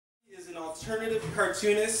alternative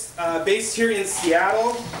cartoonist based here in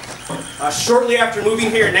Seattle. Shortly after moving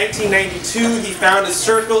here in 1992, he found a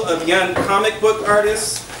circle of young comic book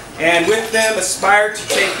artists, and with them aspired to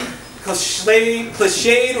take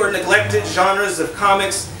cliched or neglected genres of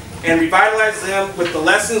comics and revitalize them with the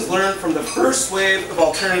lessons learned from the first wave of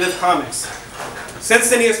alternative comics. Since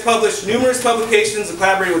then, he has published numerous publications and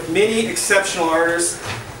collaborated with many exceptional artists.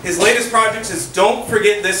 His latest project is Don't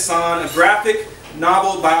Forget This Song, a graphic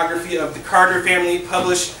novel biography of the Carter family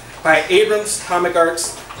published by Abrams Comic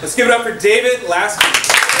Arts. Let's give it up for David Lasky.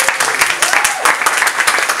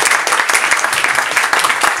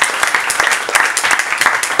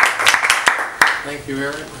 Thank you,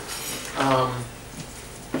 Eric.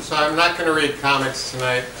 So I'm not going to read comics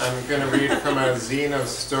tonight. I'm going to read from a zine of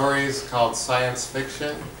stories called Science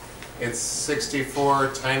Fiction. It's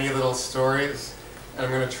 64 tiny little stories. And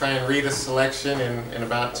I'm going to try and read a selection in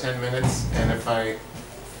about 10 minutes. And if I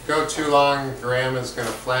go too long, Graham is going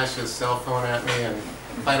to flash his cell phone at me. And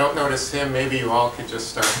if I don't notice him, maybe you all could just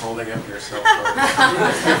start holding up your cell phone.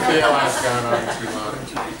 If you feel I've gone on too long.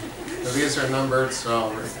 So these are numbered, so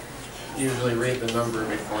I'll usually read the number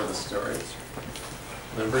before the stories.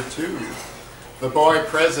 Number 2, the boy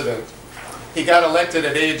president. He got elected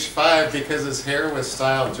at age 5 because his hair was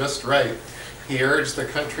styled just right. He urged the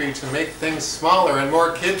country to make things smaller and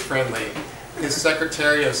more kid-friendly. His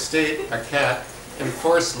Secretary of State, a cat,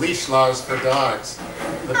 enforced leash laws for dogs.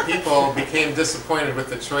 The people became disappointed with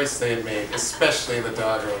the choice they had made, especially the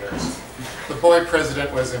dog owners. The boy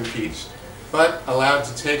president was impeached, but allowed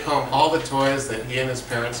to take home all the toys that he and his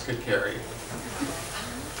parents could carry.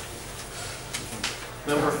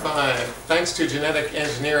 Number 5, thanks to genetic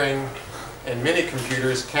engineering and mini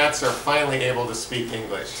computers, cats are finally able to speak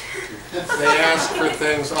English. They ask for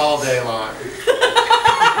things all day long.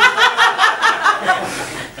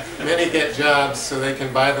 Many get jobs so they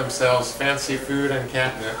can buy themselves fancy food and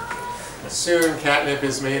catnip. Soon, catnip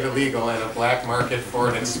is made illegal and a black market for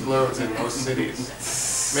it explodes in most cities.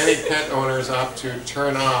 Many pet owners opt to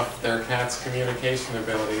turn off their cat's communication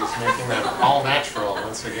abilities, making them all natural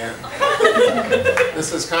once again.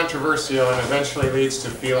 This is controversial and eventually leads to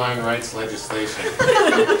feline rights legislation.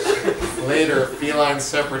 Later, feline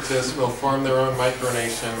separatists will form their own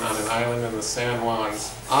micronation on an island in the San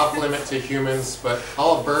Juans, off-limit to humans, but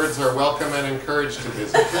all birds are welcome and encouraged to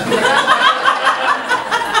visit.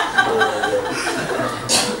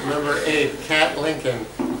 Number 8, Cat Lincoln.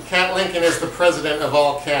 Cat Lincoln is the president of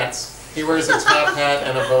all cats. He wears a top hat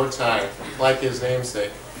and a bow tie, like his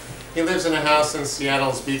namesake. He lives in a house in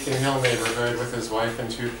Seattle's Beacon Hill neighborhood with his wife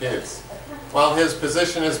and 2 kids. While his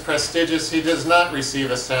position is prestigious, he does not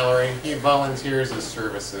receive a salary. He volunteers his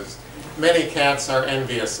services. Many cats are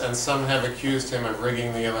envious, and some have accused him of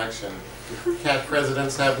rigging the election. Cat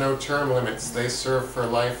presidents have no term limits. They serve for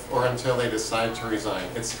life or until they decide to resign.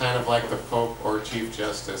 It's kind of like the Pope or Chief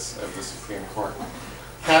Justice of the Supreme Court.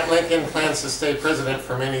 Cat Lincoln plans to stay president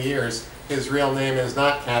for many years. His real name is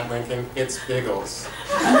not Cat Lincoln, it's Biggles.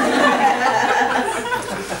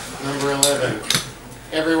 Number 11.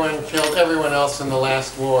 Everyone killed everyone else in the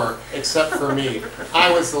last war, except for me.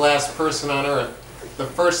 I was the last person on Earth. The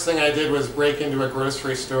first thing I did was break into a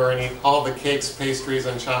grocery store and eat all the cakes, pastries,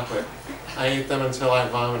 and chocolate. I ate them until I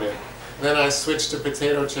vomited. Then I switched to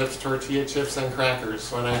potato chips, tortilla chips, and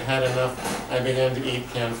crackers. When I had enough, I began to eat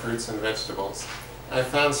canned fruits and vegetables. I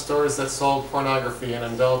found stores that sold pornography and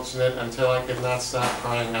indulged in it until I could not stop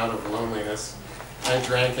crying out of loneliness. I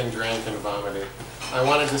drank and drank and vomited. I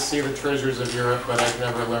wanted to see the treasures of Europe, but I'd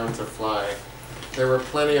never learned to fly. There were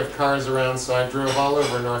plenty of cars around, so I drove all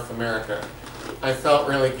over North America. I felt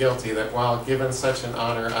really guilty that while given such an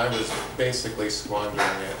honor, I was basically squandering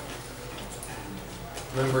it.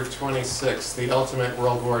 Number 26, the ultimate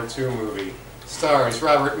World War II movie. Stars: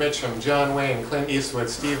 Robert Mitchum, John Wayne, Clint Eastwood,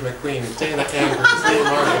 Steve McQueen, Dana Andrews, Lee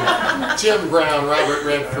Martin, Jim Brown, Robert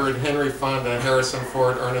Redford, Henry Fonda, Harrison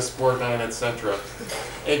Ford, Ernest Borgnine, etc.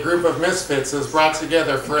 A group of misfits is brought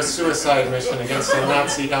together for a suicide mission against a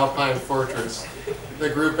Nazi Alpine fortress. The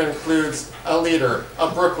group includes a leader, a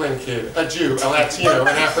Brooklyn kid, a Jew, a Latino,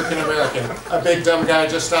 an African American, a big dumb guy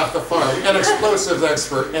just off the farm, an explosives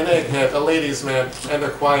expert, an egghead, a ladies' man, and a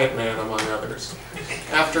quiet man, among others.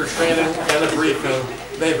 After training and a briefing,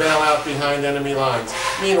 they bail out behind enemy lines.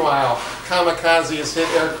 Meanwhile, kamikazes hit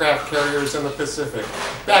aircraft carriers in the Pacific.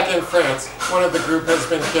 Back in France, one of the group has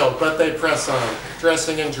been killed, but they press on.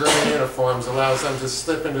 Dressing in German uniforms allows them to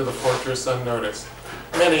slip into the fortress unnoticed.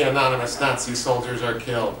 Many anonymous Nazi soldiers are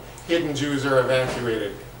killed. Hidden Jews are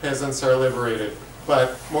evacuated. Peasants are liberated.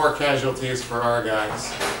 But more casualties for our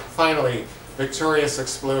guys. Finally, victorious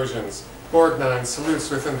explosions. Borgnine salutes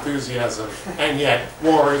with enthusiasm, and yet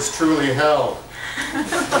war is truly hell.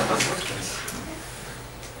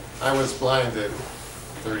 I was blinded,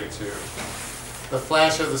 32. The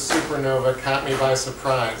flash of the supernova caught me by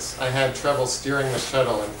surprise. I had trouble steering the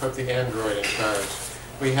shuttle and put the android in charge.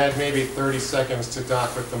 We had maybe 30 seconds to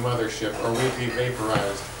dock with the mothership, or we'd be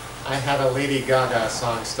vaporized. I had a Lady Gaga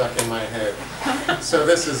song stuck in my head. So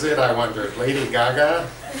this is it, I wondered. Lady Gaga?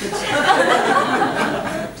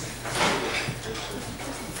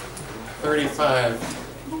 35.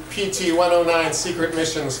 PT 109 Secret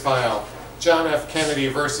Missions File. John F. Kennedy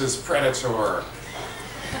versus Predator.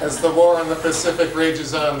 As the war in the Pacific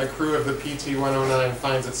rages on, the crew of the PT 109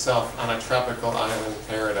 finds itself on a tropical island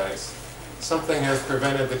paradise. Something has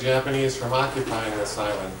prevented the Japanese from occupying this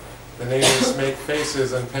island. The natives make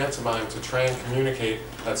faces and pantomime to try and communicate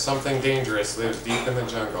that something dangerous lives deep in the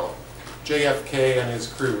jungle. JFK and his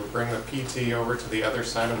crew bring the PT over to the other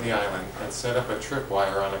side of the island and set up a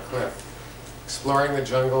tripwire on a cliff. Exploring the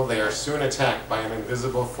jungle, they are soon attacked by an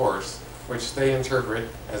invisible force, which they interpret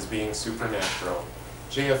as being supernatural.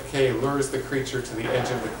 JFK lures the creature to the edge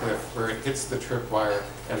of the cliff, where it hits the tripwire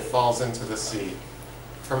and falls into the sea.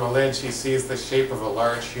 From a ledge, he sees the shape of a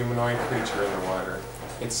large humanoid creature in the water.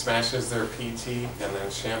 It smashes their PT and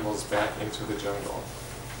then shambles back into the jungle.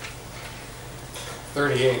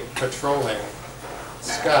 38. Patrolling.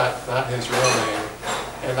 Scott, not his real name,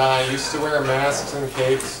 and I used to wear masks and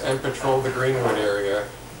capes and patrol the Greenwood area.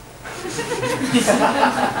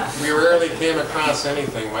 We rarely came across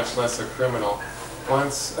anything, much less a criminal.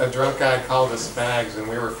 Once, a drunk guy called us fags and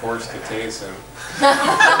we were forced to tase him.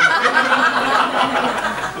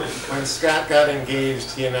 When Scott got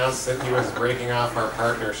engaged, he announced that he was breaking off our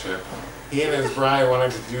partnership. He and his bride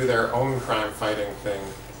wanted to do their own crime-fighting thing.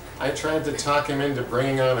 I tried to talk him into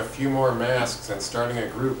bringing on a few more masks and starting a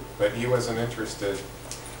group, but he wasn't interested.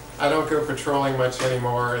 I don't go patrolling much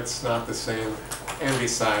anymore, it's not the same. And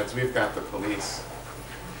besides, we've got the police.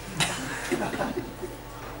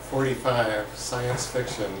 45. Science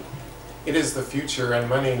fiction. It is the future and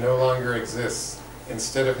money no longer exists.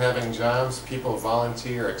 Instead of having jobs, people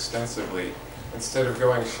volunteer extensively. Instead of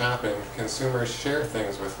going shopping, consumers share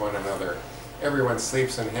things with one another. Everyone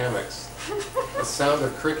sleeps in hammocks. The sound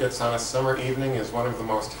of crickets on a summer evening is one of the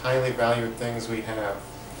most highly valued things we have.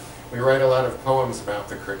 We write a lot of poems about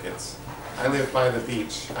the crickets. I live by the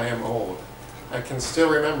beach. I am old. I can still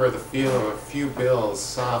remember the feel of a few bills,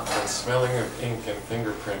 soft and smelling of ink and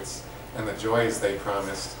fingerprints, and the joys they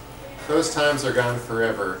promised. Those times are gone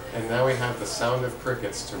forever, and now we have the sound of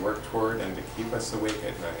crickets to work toward and to keep us awake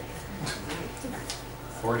at night.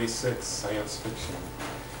 46. Science fiction.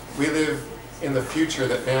 We live in the future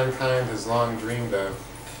that mankind has long dreamed of.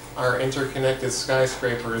 Our interconnected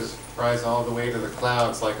skyscrapers rise all the way to the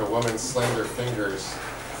clouds like a woman's slender fingers.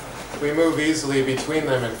 We move easily between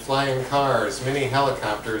them in flying cars, mini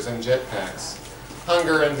helicopters, and jetpacks.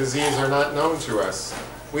 Hunger and disease are not known to us.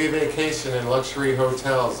 We vacation in luxury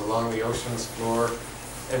hotels along the ocean's floor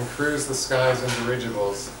and cruise the skies in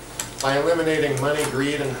dirigibles. By eliminating money,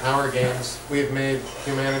 greed, and power games, we've made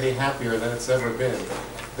humanity happier than it's ever been.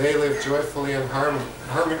 They live joyfully and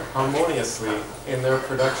harmoniously in their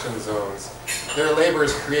production zones. Their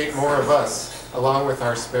labors create more of us, along with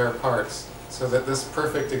our spare parts, so that this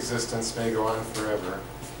perfect existence may go on forever.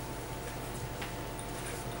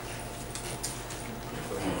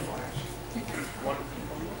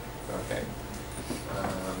 Okay. Let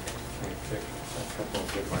me pick a couple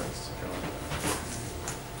of good ones to go.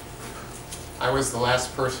 I was the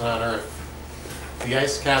last person on Earth. The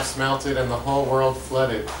ice caps melted and the whole world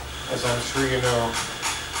flooded. As I'm sure you know,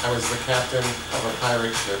 I was the captain of a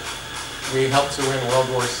pirate ship. We helped to win World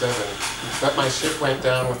War VII, but my ship went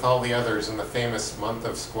down with all the others in the famous month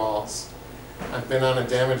of squalls. I've been on a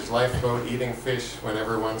damaged lifeboat eating fish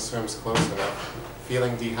whenever one swims close enough,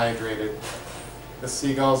 feeling dehydrated. The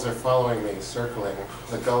seagulls are following me, circling.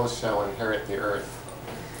 The gulls shall inherit the earth.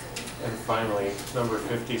 And finally, number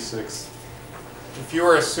 56. If you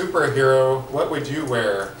were a superhero, what would you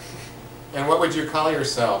wear? And what would you call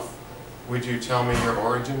yourself? Would you tell me your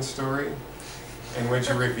origin story? And would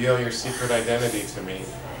you reveal your secret identity to me?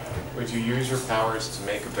 Would you use your powers to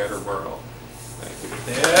make a better world? Thank you.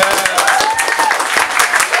 Yeah.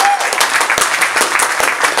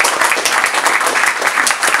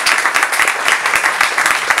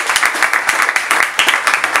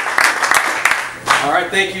 All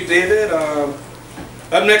right, thank you, David.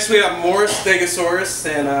 Up next we have Morris Stegosaurus,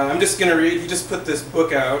 and I'm just going to read. He just put this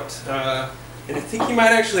book out, and I think he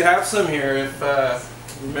might actually have some here, if I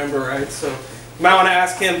remember right. So you might want to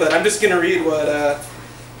ask him, but I'm just going to read what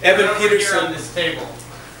Evan Peterson. Here on this table.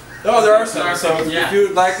 Oh, there are some. So Yeah. if you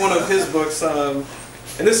would like one of his books, and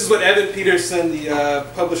this is what Evan Peterson, the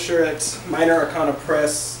publisher at Minor Arcana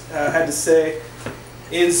Press, had to say.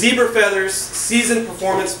 In Zebra Feathers, seasoned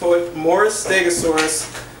performance poet Morris Stegosaurus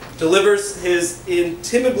delivers his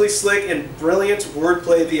intimately slick and brilliant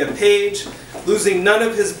wordplay via page, losing none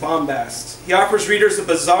of his bombast. He offers readers a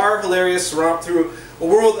bizarre, hilarious romp through a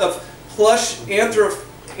world of plush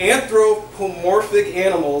anthropomorphic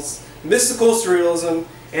animals, mystical surrealism,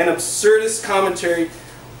 and absurdist commentary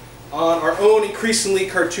on our own increasingly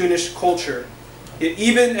cartoonish culture. Yet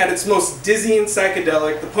even at its most dizzy and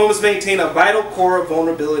psychedelic, the poems maintain a vital core of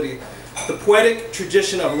vulnerability, the poetic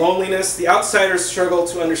tradition of loneliness, the outsider's struggle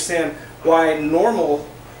to understand why normal,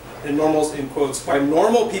 and normals in quotes, why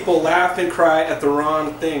normal people laugh and cry at the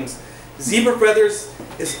wrong things. Zebra Feathers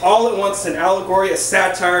is all at once an allegory, a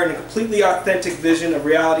satire, and a completely authentic vision of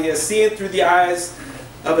reality as seen through the eyes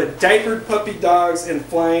of a diapered puppy dogs and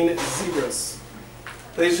flying zebras.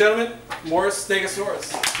 Ladies and gentlemen, Morris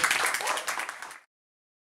Stegosaurus.